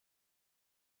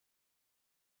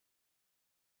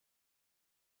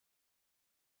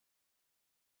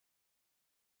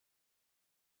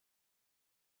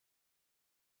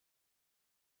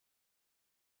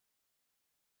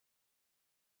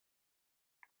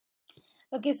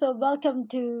Okay, so welcome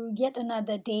to yet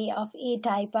another day of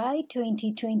ATypI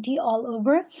 2020 all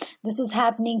over. This is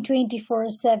happening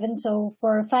 24/7. So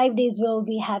for 5 days, we'll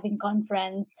be having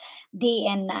conference day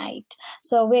and night.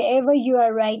 So wherever you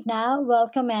are right now,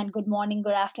 welcome and good morning,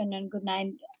 good afternoon, good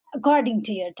night, according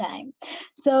to your time.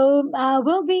 So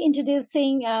we'll be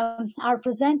introducing our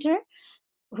presenter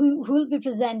who will be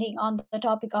presenting on the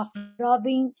topic of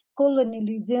drawing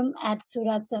colonialism at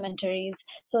Surat Cemeteries.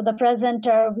 So the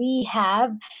presenter we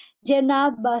have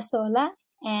Zenab Bastawala,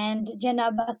 and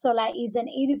Zenab Bastawala is an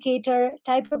educator,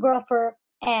 typographer,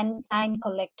 and sign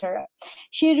collector.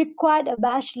 She acquired a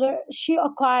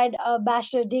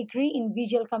bachelor degree in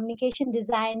visual communication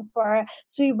design for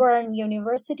Swinburne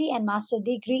University and master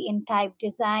degree in type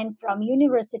design from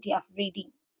University of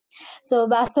Reading. So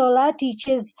Bastawala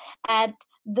teaches at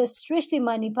the Srishti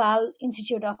Manipal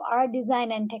Institute of Art,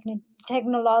 Design and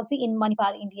Technology in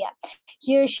Manipal, India.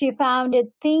 Here she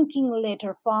founded Thinking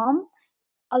Letter Form,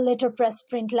 a letterpress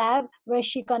print lab where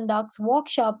she conducts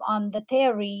workshop on the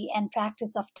theory and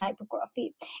practice of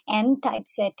typography and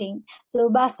typesetting. So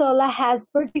Bastawala has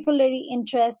particularly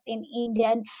interest in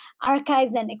Indian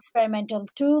archives and experimental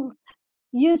tools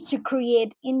used to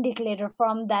create Indic letter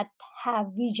form that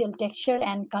have visual texture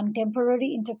and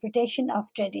contemporary interpretation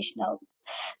of traditionals.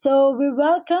 So we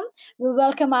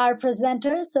welcome our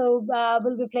presenter. So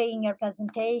we'll be playing your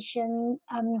presentation.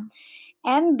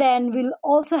 And then we'll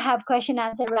also have question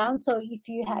answer round. So if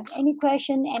you have any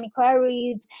question, any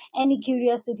queries, any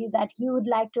curiosity that you would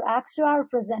like to ask to our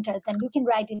presenter, then you can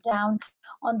write it down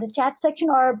on the chat section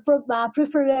or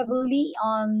preferably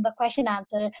on the question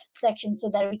answer section so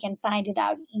that we can find it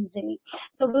out easily.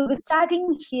 So we'll be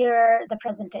starting here the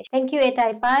presentation. Thank you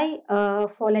ATypI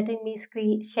for letting me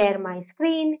share my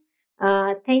screen.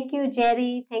 Thank you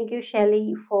Jerry, thank you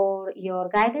Shelley for your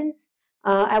guidance.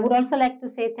 I would also like to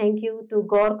say thank you to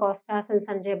Gaur Costas and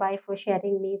Sanjay Bhai for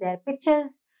sharing me their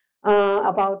pictures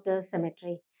about the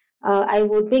cemetery. I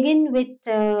would begin with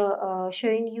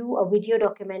showing you a video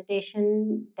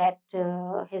documentation that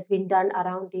has been done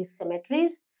around these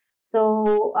cemeteries.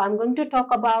 So I'm going to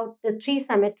talk about the three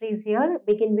cemeteries here,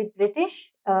 begin with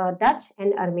British, Dutch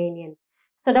and Armenian.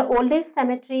 So the oldest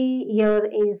cemetery here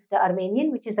is the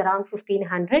Armenian, which is around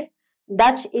 1500.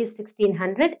 Dutch is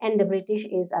 1600 and the British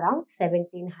is around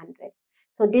 1700.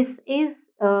 So this is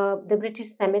the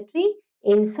British cemetery.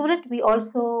 In Surat, we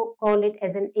also call it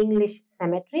as an English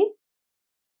cemetery.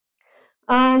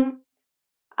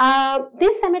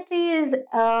 This cemetery is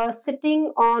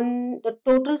sitting on the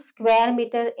total square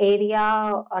meter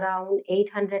area around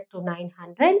 800 to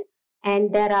 900,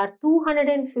 and there are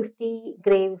 250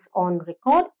 graves on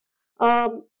record.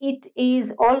 It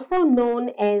is also known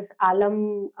as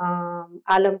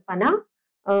Alampanah,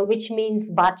 which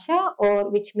means Bacha, or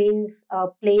which means a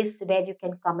place where you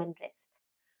can come and rest.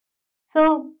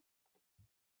 So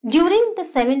during the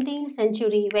 17th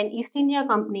century, when East India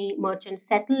Company merchants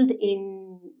settled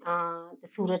in the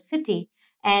Surat city,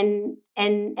 and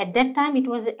at that time it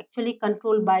was actually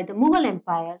controlled by the Mughal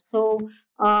Empire. So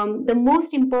the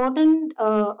most important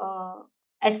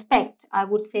aspect, I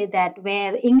would say, that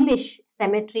where English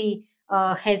cemetery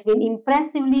has been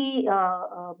impressively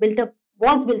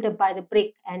was built up by the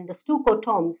brick and the stucco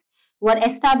tombs were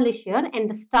established here, and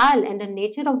the style and the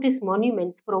nature of these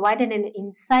monuments provided an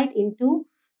insight into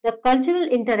the cultural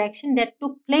interaction that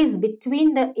took place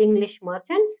between the English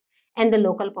merchants and the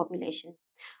local population,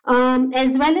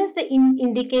 as well as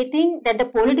indicating that the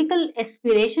political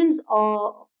aspirations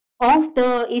of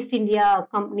the East India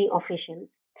Company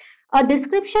officials. A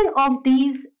description of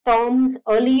these tombs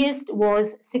earliest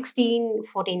was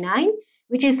 1649,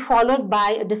 which is followed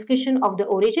by a discussion of the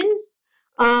origins.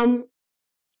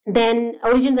 Then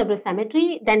origins of the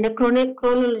cemetery, then the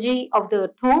chronology of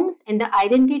the tombs, and the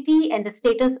identity and the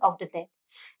status of the dead.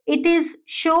 It is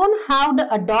shown how the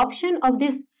adoption of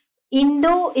this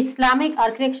Indo-Islamic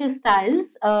architectural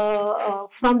styles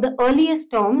from the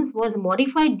earliest tombs was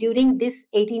modified during this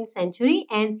 18th century,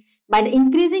 and by the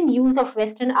increasing use of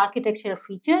Western architectural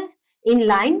features in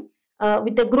line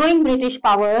with the growing British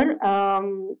power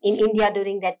in India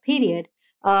during that period.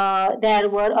 There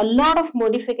were a lot of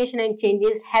modification and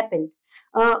changes happened.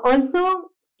 It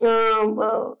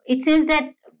says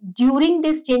that during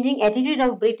this changing attitude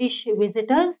of British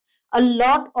visitors, a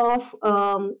lot of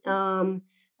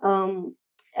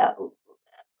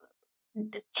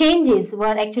changes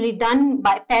were actually done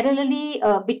by parallelly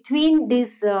between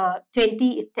this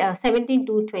 17th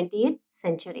to 20th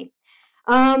century.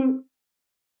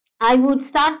 I would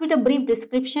start with a brief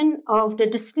description of the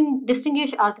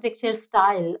distinguished architecture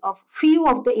style of few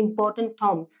of the important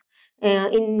tombs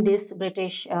in this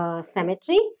British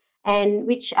cemetery. and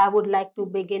which I would like to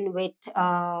begin with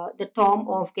the tomb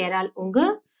of Geral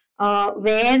Ungar,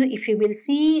 where if you will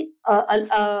see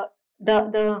the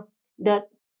the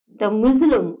the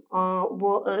mausoleum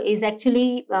is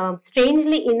actually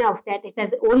strangely enough that it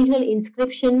has original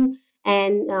inscription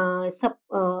and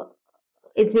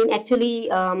it's been actually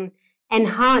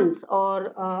enhanced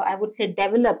or I would say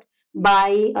developed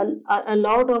by a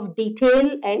lot of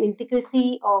detail and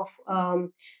intricacy of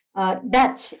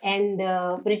Dutch and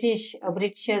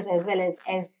Britishers as well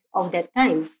as of that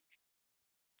time.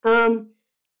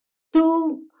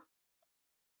 To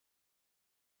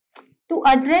to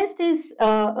address these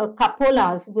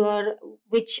cupolas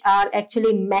which are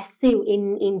actually massive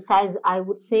in size, I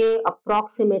would say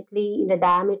approximately in the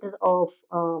diameter of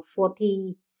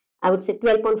 40, I would say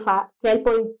 12.5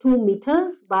 12.2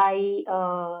 meters by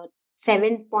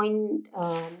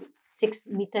 7.6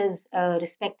 meters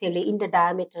respectively in the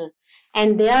diameter,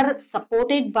 and they are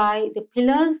supported by the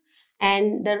pillars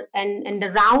and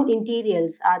the round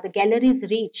interiors are the galleries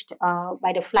reached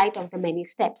by the flight of the many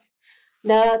steps.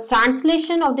 The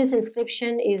translation of this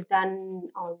inscription is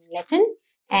done on Latin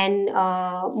and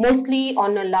mostly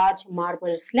on a large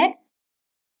marble slabs.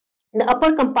 The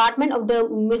upper compartment of the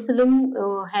mausoleum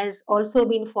has also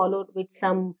been followed with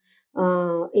some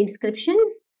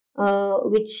inscriptions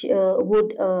which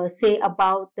would say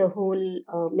about the whole,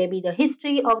 maybe the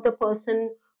history of the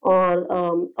person or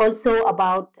also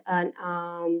about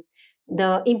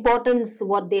the importance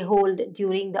what they hold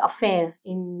during the affair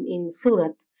in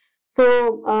Surat.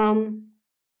 So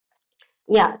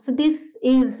yeah, so this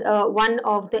is one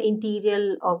of the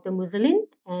interior of the mausoleum,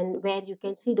 and where you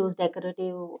can see those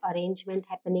decorative arrangement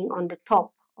happening on the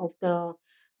top of the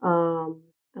um,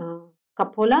 uh,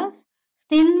 cupolas.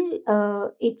 Still,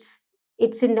 it's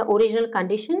in the original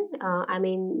condition. I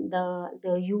mean,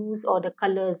 the use or the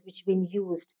colors which been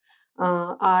used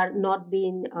are not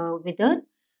being withered.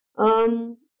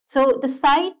 Um, so the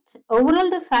site, overall,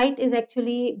 the site is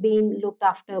actually being looked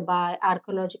after by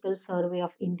Archaeological Survey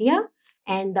of India,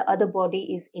 and the other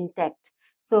body is intact.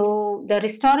 So the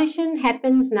restoration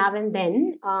happens now and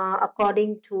then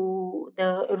according to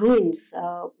the ruins,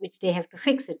 which they have to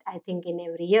fix it, I think, in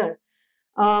every year.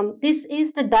 This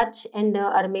is the Dutch and the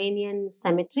Armenian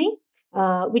cemetery,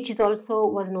 which is also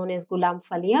was known as Gulam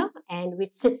Falia, and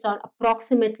which sits on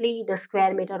approximately the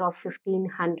square meter of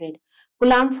 1500.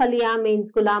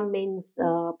 Gulam means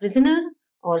prisoner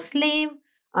or slave,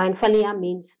 and Falia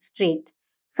means street.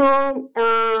 So,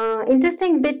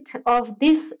 interesting bit of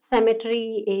this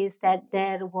cemetery is that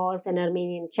there was an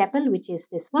Armenian chapel, which is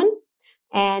this one,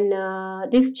 and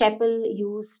this chapel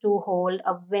used to hold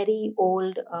a very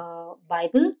old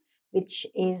Bible, which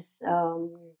is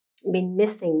been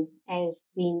missing, as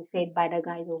being said by the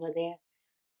guys over there.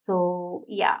 So,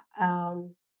 yeah,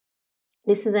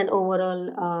 this is an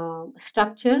overall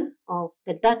structure of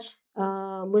the Dutch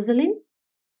mausoleum.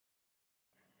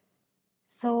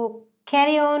 So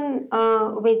carry on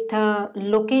with the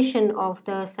location of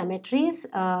the cemeteries.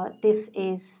 This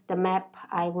is the map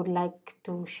I would like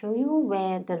to show you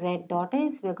where the red dot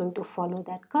is. We're going to follow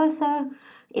that cursor.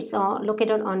 It's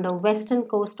located on the western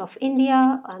coast of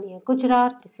India near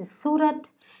Gujarat. This is Surat,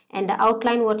 and the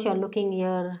outline what you're looking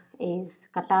here is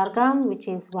Katargam, which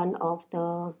is one of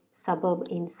the suburb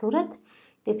in Surat.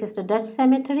 This is the Dutch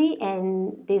cemetery,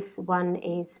 and this one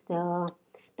is the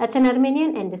Latin and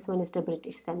Armenian, and this one is the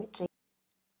British cemetery.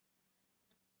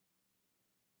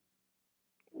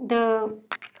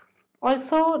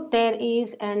 Also there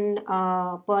is an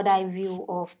bird eye view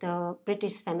of the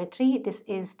British cemetery. This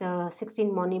is the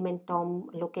 16 monument tomb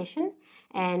location,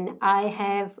 and I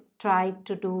have tried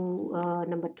to do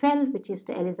number 12, which is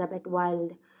the Elizabeth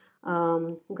Wilde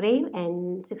grave,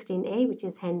 and 16A, which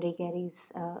is Henry Gary's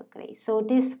grave. So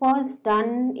this was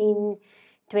done in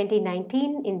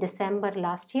 2019 in December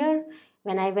last year,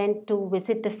 when I went to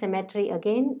visit the cemetery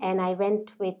again, and I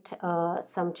went with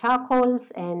some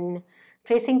charcoals and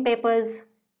tracing papers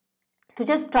to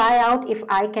just try out if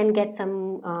I can get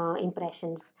some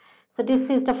impressions. So this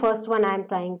is the first one I'm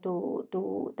trying to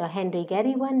do, the Henry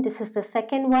Gary one. This is the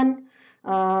second one.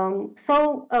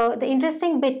 The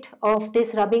interesting bit of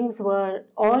these rubbings were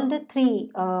all the three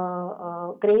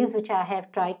graves which I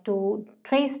have tried to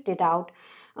trace it out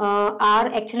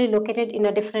are actually located in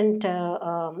a different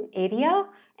area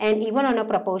and even on a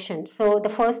proportion. So the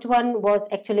first one was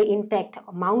actually intact,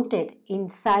 mounted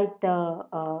inside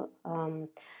the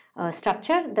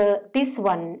structure. This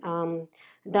one,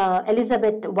 the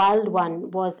Elizabeth Wilde one,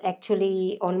 was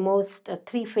actually almost a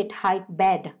 3 feet height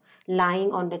bed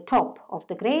lying on the top of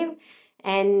the grave.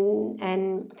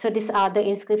 and so these are the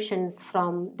inscriptions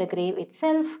from the grave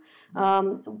itself.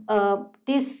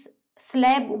 This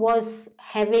slab was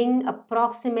having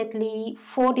approximately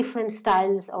 4 different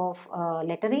styles of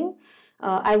lettering.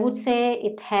 I would say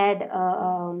it had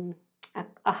a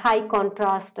high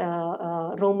contrast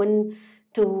Roman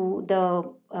to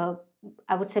the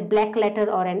I would say black letter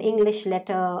or an English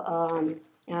lettering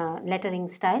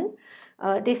style.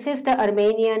 This is the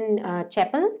Armenian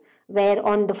chapel, where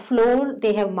on the floor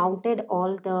they have mounted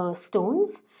all the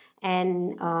stones,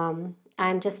 and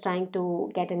I'm just trying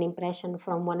to get an impression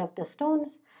from one of the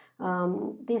stones.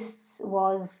 This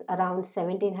was around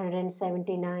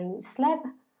 1779 slab.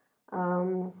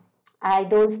 I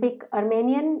don't speak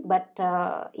Armenian, but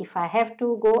if I have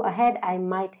to go ahead, I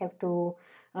might have to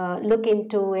look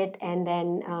into it and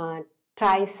then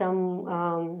try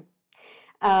some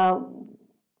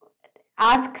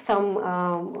ask some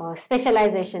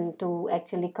specialization to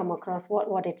actually come across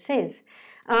what it says.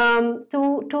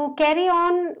 To carry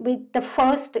on with the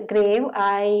first grave,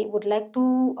 I would like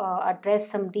to address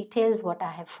some details what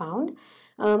I have found.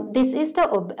 This is the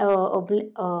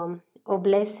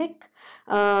obelisk,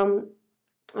 um,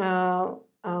 uh,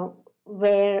 uh,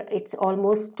 where it's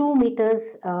almost 2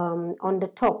 meters on the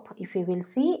top, if you will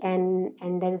see, and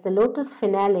there is a lotus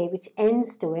finale which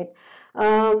ends to it.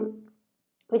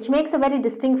 Which makes a very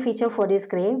distinct feature for this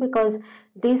grave, because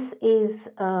this is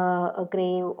a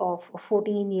grave of a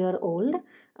 14-year-old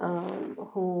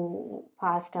who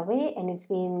passed away, and it's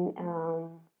been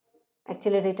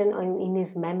actually written in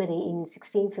his memory in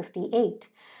 1658.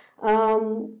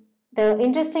 The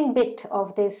interesting bit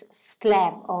of this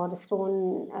slab or the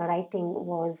stone writing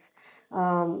was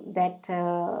that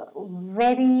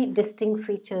very distinct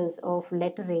features of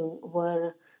lettering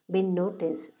were been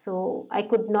noticed. So I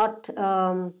could not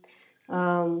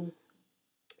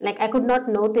I could not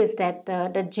notice that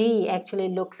the G actually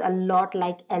looks a lot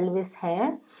like Elvis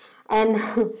hair, and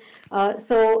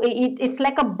so it's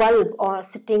like a bulb or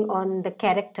sitting on the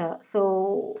character.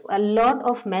 So a lot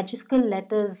of majuscule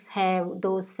letters have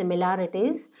those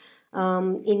similarities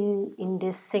in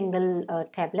this single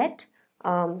tablet.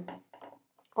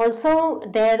 Also,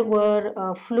 there were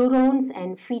florons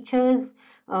and features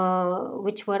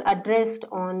which were addressed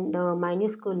on the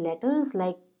minuscule letters,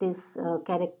 like this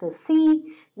character C,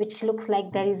 which looks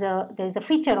like there is a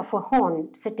feature of a horn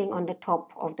sitting on the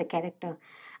top of the character.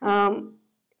 I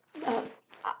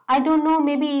don't know,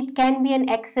 maybe it can be an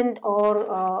accent,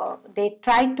 or they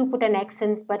tried to put an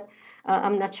accent, but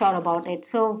I'm not sure about it.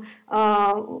 So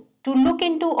to look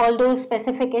into all those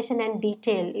specification and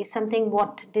detail is something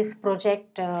what this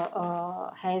project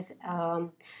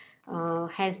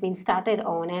has been started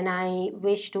on, and I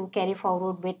wish to carry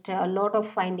forward with a lot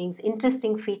of findings,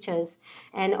 interesting features,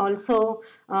 and also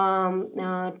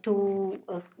to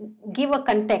give a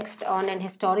context on an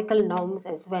historical norms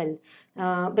as well.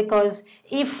 Because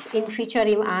if in future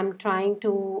I'm trying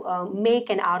to make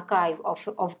an archive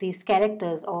of these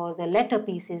characters or the letter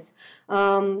pieces,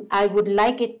 I would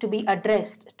like it to be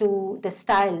addressed to the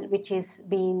style which is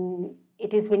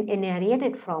it has been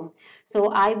inherited from.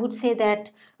 So I would say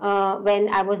that when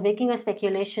I was making a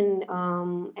speculation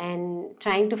and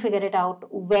trying to figure it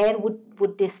out, where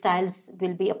would these styles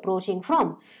will be approaching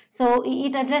from. So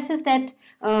it addresses that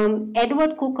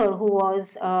Edward Cooker, who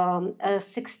was a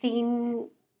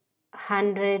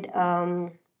 1600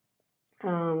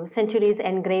 centuries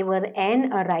engraver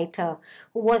and a writer,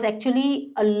 who was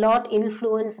actually a lot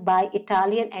influenced by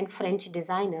Italian and French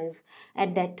designers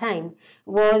at that time,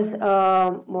 was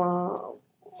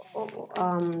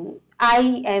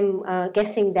I am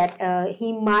guessing that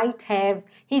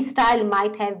his style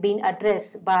might have been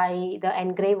addressed by the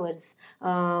engravers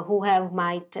who have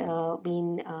might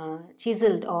been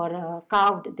chiseled or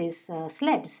carved these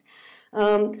slabs.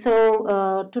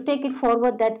 To take it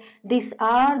forward, that these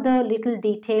are the little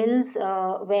details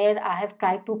where I have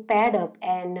tried to pad up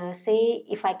and say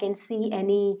if I can see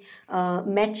any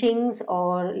matchings,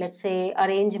 or let's say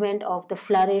arrangement of the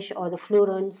flourish or the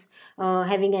florons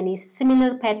having any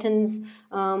similar patterns,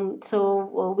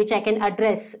 which I can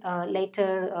address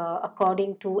later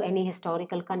according to any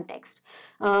historical context.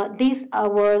 These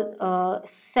were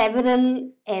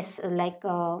several S, like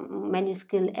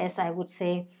minuscule S, I would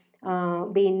say,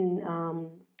 been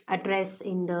addressed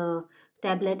in the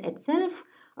tablet itself.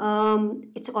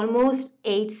 It's almost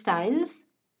 8 styles,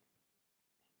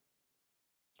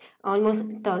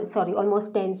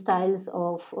 almost 10 styles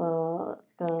of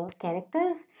the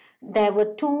characters. There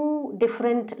were 2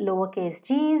 different lowercase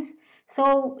g's.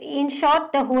 So in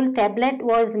short, the whole tablet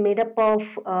was made up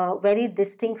of very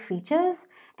distinct features,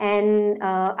 and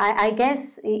I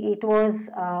guess it was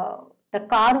the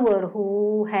carver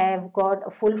who have got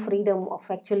a full freedom of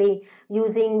actually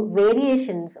using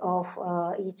variations of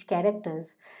each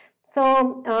characters.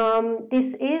 So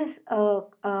this is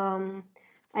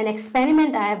an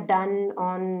experiment I have done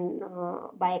on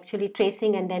by actually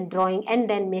tracing and then drawing and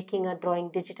then making a drawing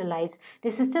digitalized.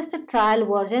 This is just a trial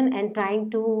version and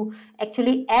trying to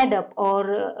actually add up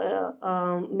or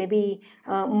maybe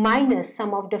minus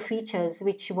some of the features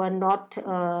which were not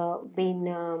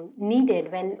been needed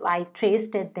when I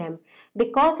traced them.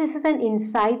 Because this is an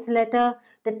insides letter,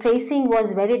 the tracing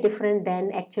was very different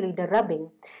than actually the rubbing.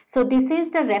 So this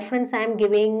is the reference I am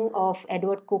giving of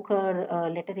Edward Cooker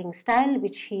lettering style,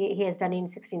 which he has done in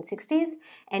 1660s,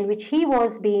 and which he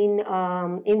was being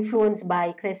influenced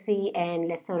by Cressy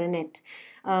and Lesorinet,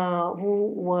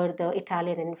 who were the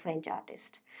Italian and French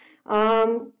artists.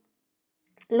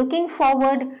 Looking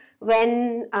forward,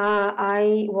 when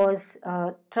I was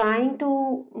trying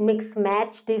to mix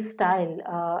match this style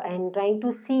and trying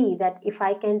to see that if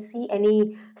I can see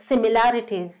any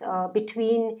similarities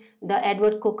between the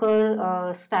Edward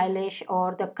Cooker stylish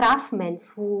or the craftsmen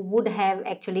who would have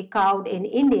actually carved in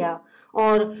India,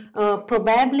 or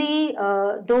probably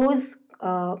those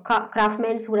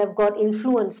craftsmen would have got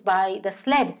influenced by the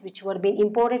slabs which were being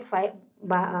imported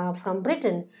from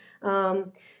Britain.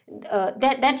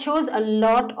 That shows a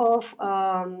lot of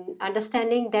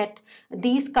understanding that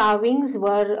these carvings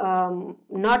were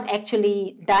not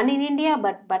actually done in India,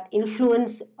 but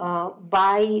influenced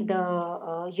by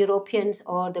the Europeans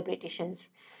or the Britishers.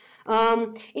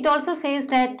 It also says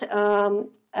that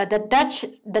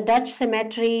the Dutch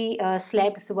cemetery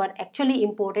slabs were actually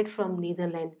imported from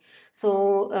Netherlands.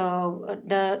 So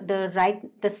the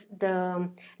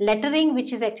lettering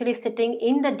which is actually sitting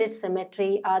in the Dutch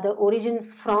cemetery are the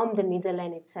origins from the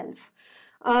Netherlands itself.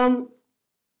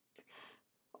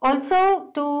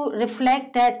 Also, to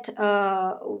reflect that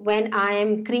when I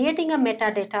am creating a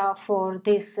metadata for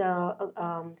this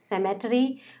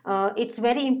cemetery, it's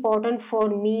very important for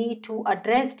me to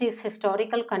address this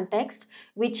historical context,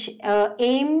 which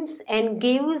aims and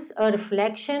gives a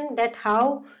reflection that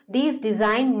how these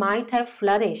design might have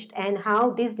flourished and how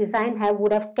this design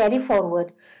would have carried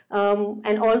forward,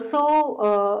 and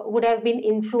also would have been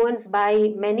influenced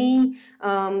by many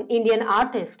Indian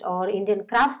artists or Indian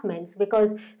craftsmen,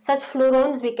 because such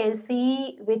florons we can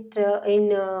see with in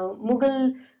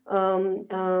Mughal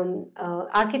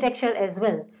architecture as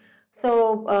well.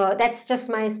 So that's just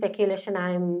my speculation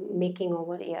I am making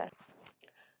over here.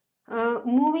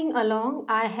 Moving along,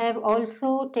 I have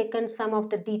also taken some of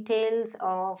the details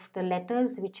of the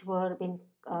letters which were being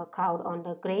carved on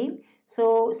the grave.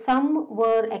 So some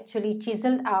were actually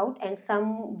chiseled out, and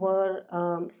some were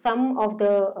some of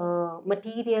the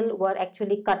material were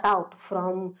actually cut out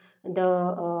from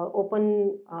the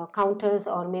open counters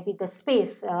or maybe the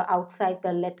space outside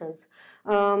the letters.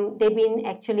 They've been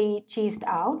actually chiseled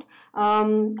out.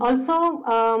 Also,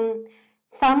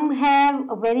 some have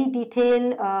a very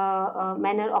detailed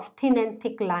manner of thin and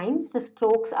thick lines. The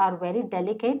strokes are very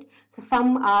delicate. So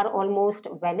some are almost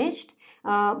vanished.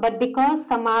 But because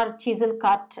some are chisel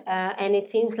cut and it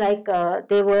seems like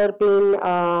they were being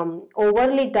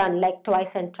overly done like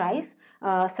twice and thrice,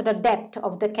 so the depth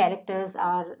of the characters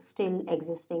are still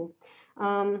existing.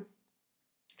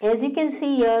 As you can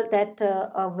see here that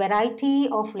a variety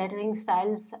of lettering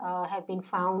styles have been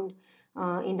found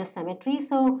in the cemetery.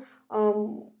 So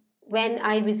when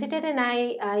I visited and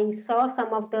I saw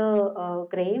some of the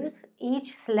graves,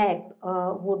 each slab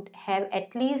would have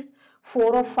at least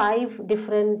 4 or 5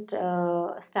 different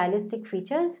stylistic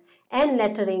features and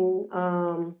lettering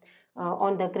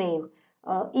on the grave.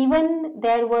 Even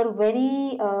there were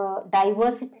very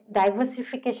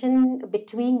diversification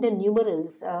between the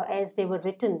numerals as they were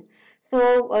written.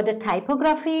 So the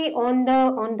typography on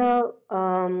the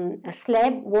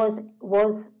slab was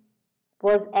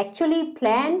actually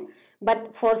planned,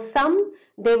 but for some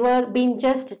they were being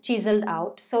just chiseled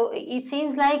out. So it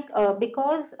seems like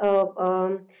because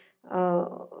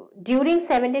during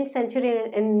 17th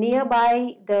century and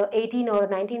nearby the 18th or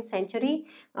 19th century,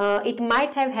 it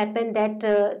might have happened that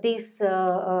these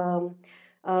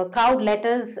carved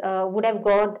letters would have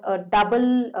got a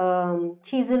double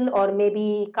chisel or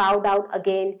maybe carved out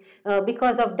again.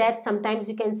 Because of that, sometimes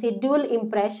you can see dual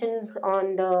impressions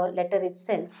on the letter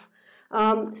itself.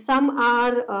 Some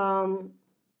are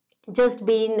just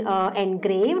been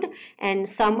engraved, and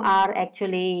some are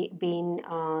actually being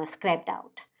scrapped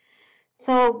out.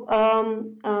 So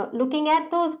looking at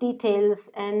those details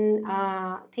and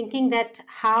thinking that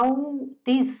how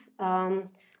these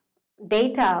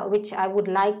data which I would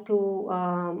like to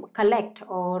collect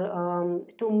or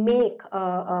to make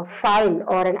a file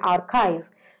or an archive,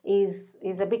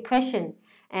 is a big question.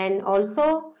 And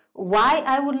also, why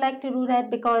I would like to do that,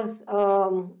 because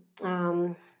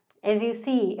as you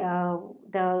see,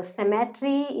 the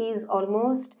cemetery is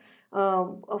almost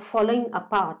falling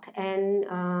apart, and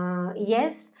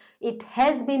yes, it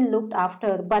has been looked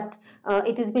after, but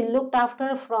it has been looked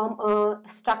after from a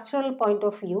structural point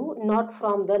of view, not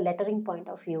from the lettering point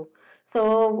of view.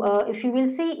 So if you will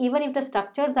see, even if the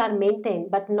structures are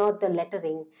maintained but not the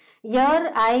lettering,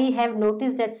 here I have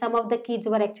noticed that some of the kids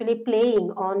were actually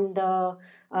playing on the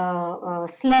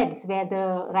sleds where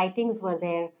the writings were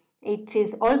there. It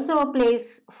is also a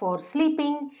place for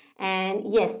sleeping,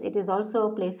 and yes, it is also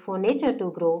a place for nature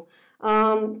to grow.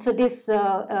 So this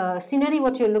scenery,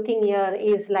 what you're looking here,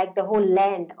 is like the whole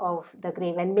land of the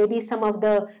grave, and maybe some of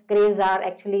the graves are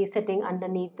actually sitting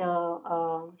underneath the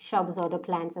shrubs or the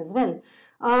plants as well.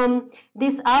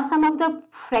 These are some of the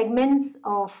fragments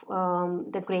of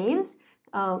the graves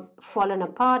fallen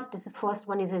apart. This is first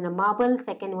one is in a marble,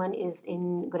 second one is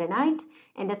in granite,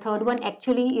 and the third one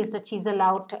actually is the chisel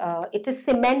out. It is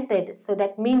cemented, so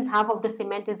that means half of the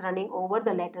cement is running over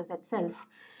the letters itself.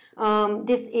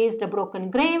 This is the broken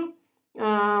grave.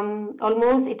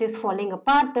 Almost it is falling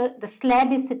apart. The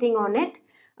slab is sitting on it.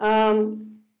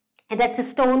 And that's a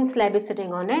stone slab is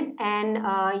sitting on it. And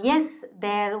yes,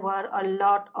 there were a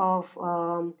lot of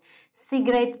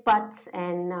cigarette butts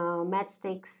and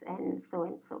matchsticks and so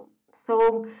and so.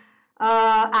 So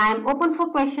I'm open for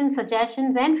questions,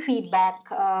 suggestions, and feedback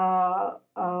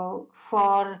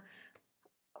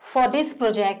for this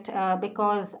project,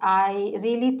 because I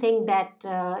really think that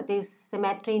this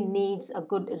cemetery needs a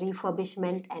good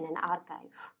refurbishment and an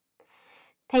archive.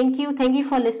 Thank you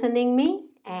for listening me,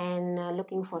 and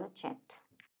looking for a chat.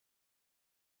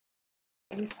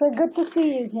 So good to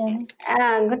see you, Jen.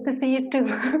 Good to see you too.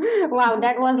 Wow,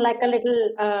 that was like a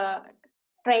little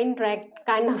train track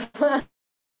kind of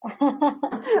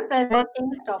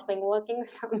working,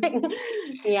 stopping.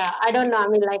 Yeah, I don't know. I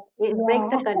mean, like, it breaks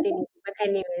the continuity. But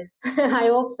anyways, I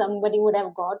hope somebody would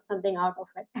have got something out of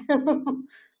it.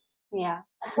 Yeah.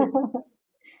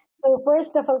 So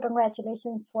first of all,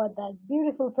 congratulations for that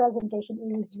beautiful presentation.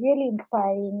 It was really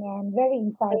inspiring and very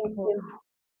insightful.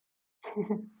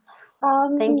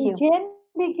 Thank you. Jen,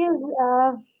 because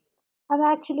I'm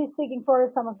actually seeking for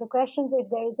some of the questions. If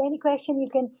there is any question, you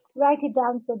can write it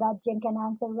down so that Jen can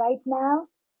answer right now.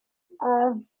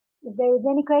 If there is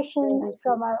any question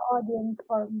from our audience,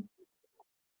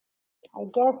 I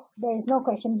guess there is no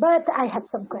question, but I have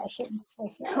some questions for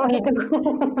sure.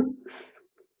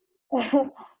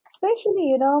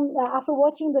 Especially, after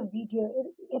watching the video,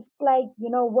 it's like,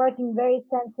 working very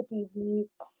sensitively.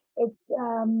 It's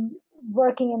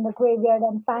working in the graveyard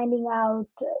and finding out,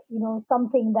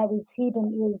 something that is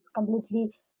hidden is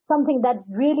completely something that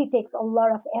really takes a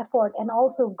lot of effort and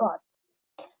also guts.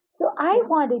 So I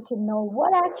wanted to know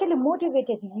what actually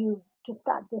motivated you to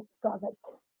start this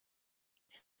project.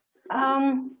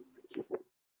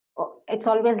 It's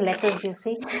always letters, you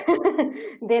see.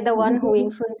 They're the one who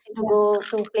influence you to go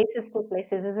to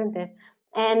places, isn't it?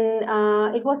 And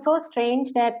it was so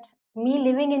strange that me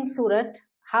living in Surat,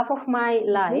 half of my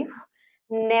life,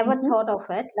 never thought of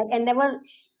it, like, and never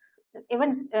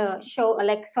even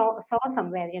saw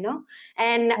somewhere,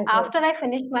 And after I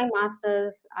finished my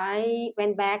masters, I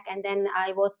went back, and then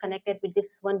I was connected with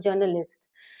this one journalist,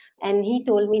 and he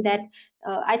told me that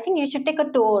I think you should take a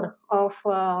tour of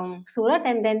Surat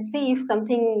and then see if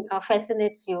something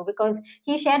fascinates you, because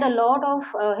he shared a lot of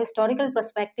historical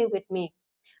perspective with me.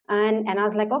 And I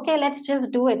was like, okay, let's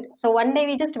just do it. So one day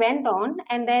we just went on,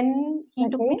 and then he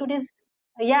took me to this,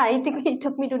 he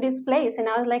took me to this place, and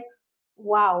I was like,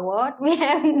 wow, what? We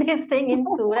have this thing in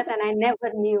Surat, and I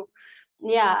never knew.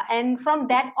 Yeah, and from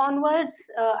that onwards,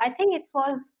 I think it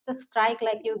was the strike,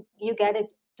 like you get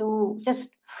it, to just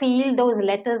feel those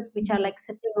letters which are like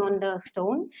sitting on the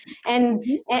stone, and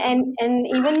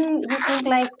even you think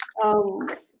like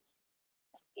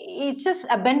it's just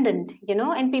abandoned,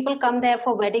 and people come there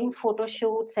for wedding photo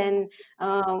shoots, and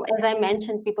as I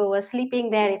mentioned, people were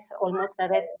sleeping there. It's almost a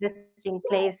resting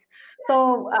place.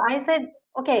 So I said,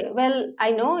 okay, well,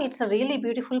 I know it's a really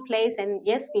beautiful place, and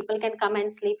yes, people can come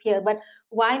and sleep here, but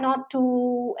why not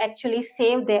to actually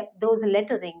save those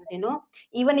letterings,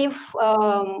 even if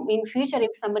in future,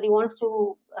 if somebody wants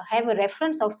to have a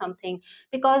reference of something,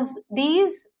 because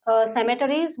these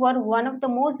cemeteries were one of the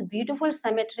most beautiful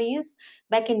cemeteries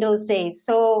back in those days.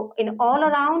 So in all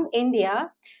around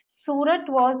India, Surat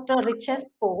was the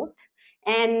richest port,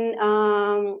 and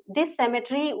this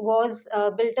cemetery was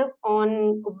built up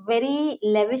on very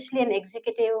lavishly and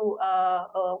executive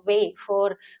way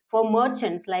for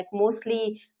merchants, like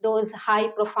mostly those high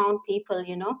profound people,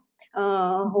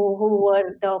 who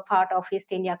were the part of East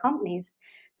India companies.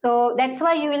 So that's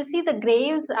why you will see the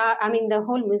graves are, I mean, the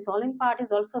whole mausoleum part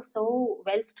is also so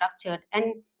well structured.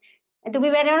 And to be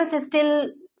very honest, it's still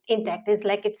intact. It's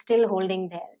like it's still holding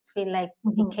there. It's been like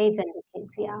decades and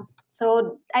decades, yeah.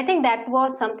 So I think that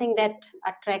was something that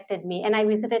attracted me. And I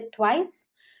visited twice.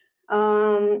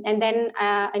 And then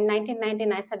in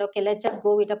 1919, I said, okay, let's just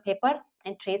go with a paper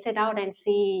and trace it out and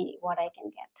see what I can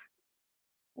get.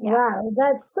 Yeah. Wow,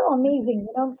 that's so amazing.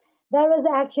 That was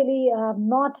actually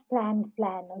not planned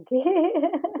plan, okay?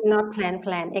 Not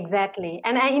plan, exactly.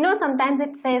 And sometimes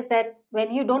it says that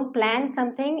when you don't plan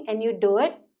something and you do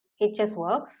it, it just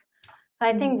works. So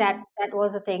I think that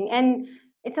was a thing. And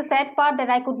it's a sad part that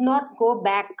I could not go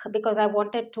back because I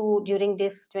wanted to during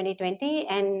this 2020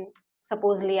 and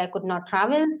supposedly I could not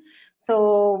travel.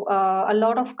 So a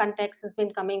lot of context has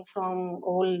been coming from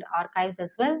old archives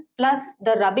as well. Plus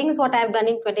the rubbings, what I've done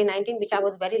in 2019, which I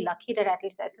was very lucky that at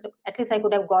least I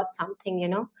could have got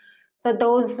something. So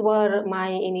those were my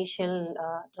initial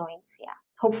drawings. Yeah,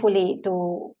 hopefully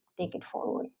to take it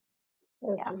forward.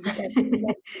 Okay, Yeah.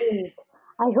 that's great.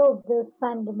 I hope this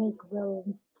pandemic will,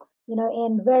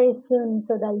 end very soon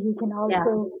so that you can Yeah,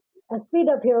 also speed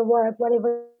up your work,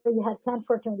 whatever you had planned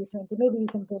for 2020. Maybe you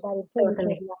can do that in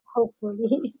totally. 2021,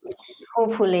 hopefully.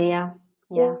 Hopefully, yeah.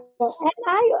 Yeah. And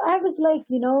I was like,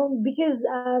 because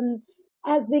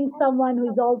as being someone who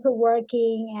is also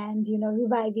working and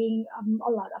reviving a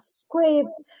lot of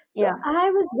scripts, so Yeah. I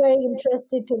was very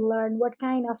interested to learn what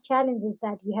kind of challenges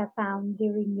that you have found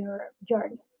during your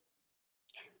journey.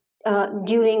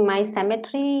 During my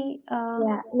cemetery,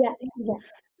 Yeah.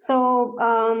 so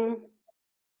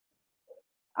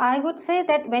I would say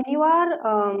that when you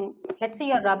are, let's say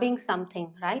you're rubbing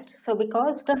something, right? So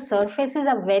because the surfaces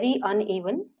are very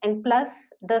uneven and plus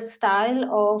the style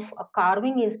of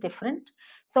carving is different.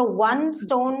 So one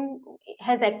stone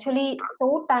has actually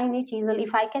so tiny chisel.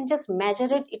 If I can just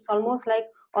measure it, it's almost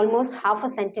half a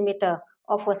centimeter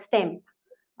of a stem.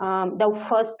 The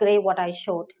first grave what I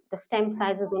showed, the stem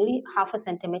size is only half a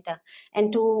centimeter,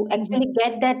 and to actually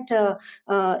get that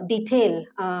detail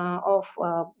of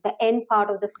the end part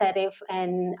of the serif,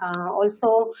 and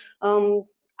also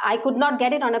I could not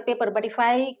get it on a paper, but if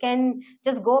I can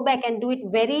just go back and do it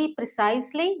very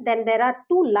precisely, then there are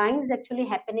two lines actually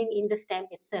happening in the stem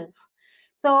itself.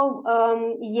 So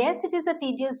yes, it is a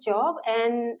tedious job,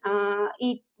 and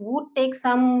it would take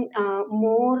some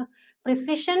more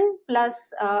precision.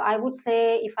 Plus, I would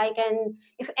say if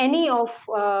any of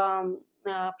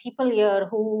people here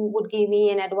who would give me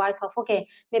an advice of, okay,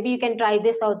 maybe you can try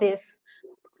this or this,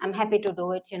 I'm happy to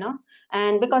do it.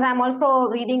 And because I'm also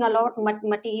reading a lot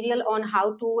material on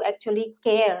how to actually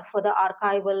care for the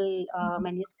archival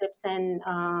manuscripts and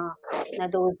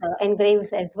those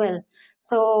engraves as well.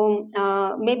 So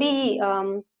maybe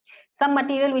some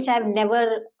material which I've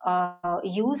never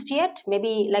used yet,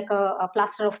 maybe like a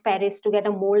plaster of Paris to get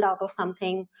a mold out of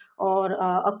something, or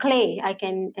a clay. I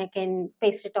can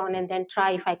paste it on and then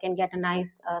try if I can get a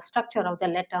nice structure of the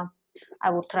letter. I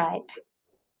would try it.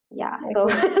 Yeah, so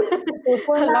Okay. So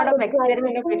for a now, lot of it's like a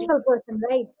experimentation. single person,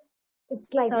 right? It's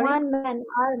like Sorry, one man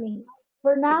army.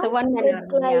 For it's a now, one-man it's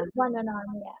army. like Yeah, one man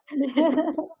army.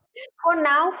 Yeah. for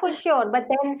now, for sure. But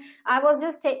then I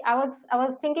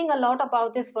was thinking a lot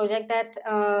about this project that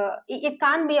it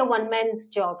can't be a one man's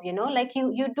job. Like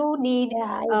you do need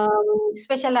Yeah.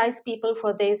 specialized people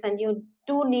for this, and you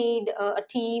do need a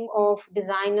team of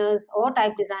designers or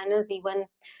type designers even.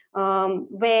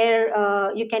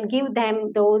 Where you can give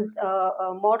them those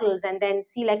models and then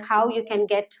see like how you can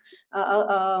get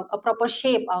a proper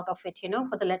shape out of it,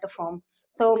 for the letter form.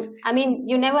 So I mean,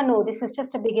 you never know. This is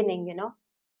just a beginning.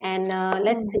 And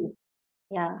let's see.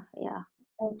 Yeah, yeah.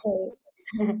 Okay.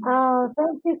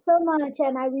 Thank you so much,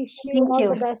 and I wish you Thank all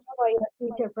you. the best for your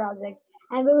future projects.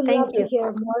 And we would Thank love to you. hear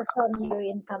more from you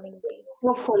in coming days.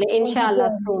 Hopefully, Thank you inshallah, very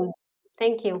much. soon.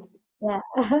 Thank you. Yeah.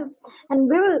 And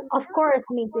we will, of course,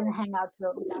 meet in hangout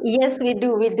rooms. Yes, we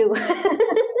do. We do.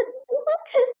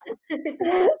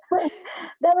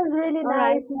 That was really All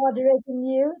right. nice moderating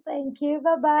you. Thank you.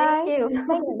 Bye Thank bye. you.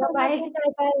 Thank you so Bye much, bye.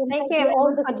 ATypI, and Thank thank you, you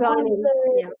all everyone, the for joining.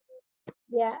 sponsors.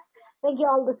 Yeah. Yeah. Thank you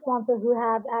all the sponsors who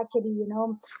have actually,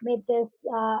 made this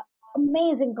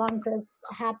amazing conference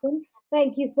happen.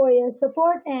 Thank you for your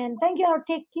support, and thank you our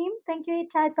tech team. Thank you,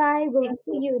 ATypI. We'll Thank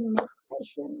see you. you in the next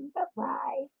session. Bye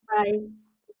bye. Bye.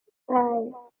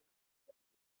 Bye.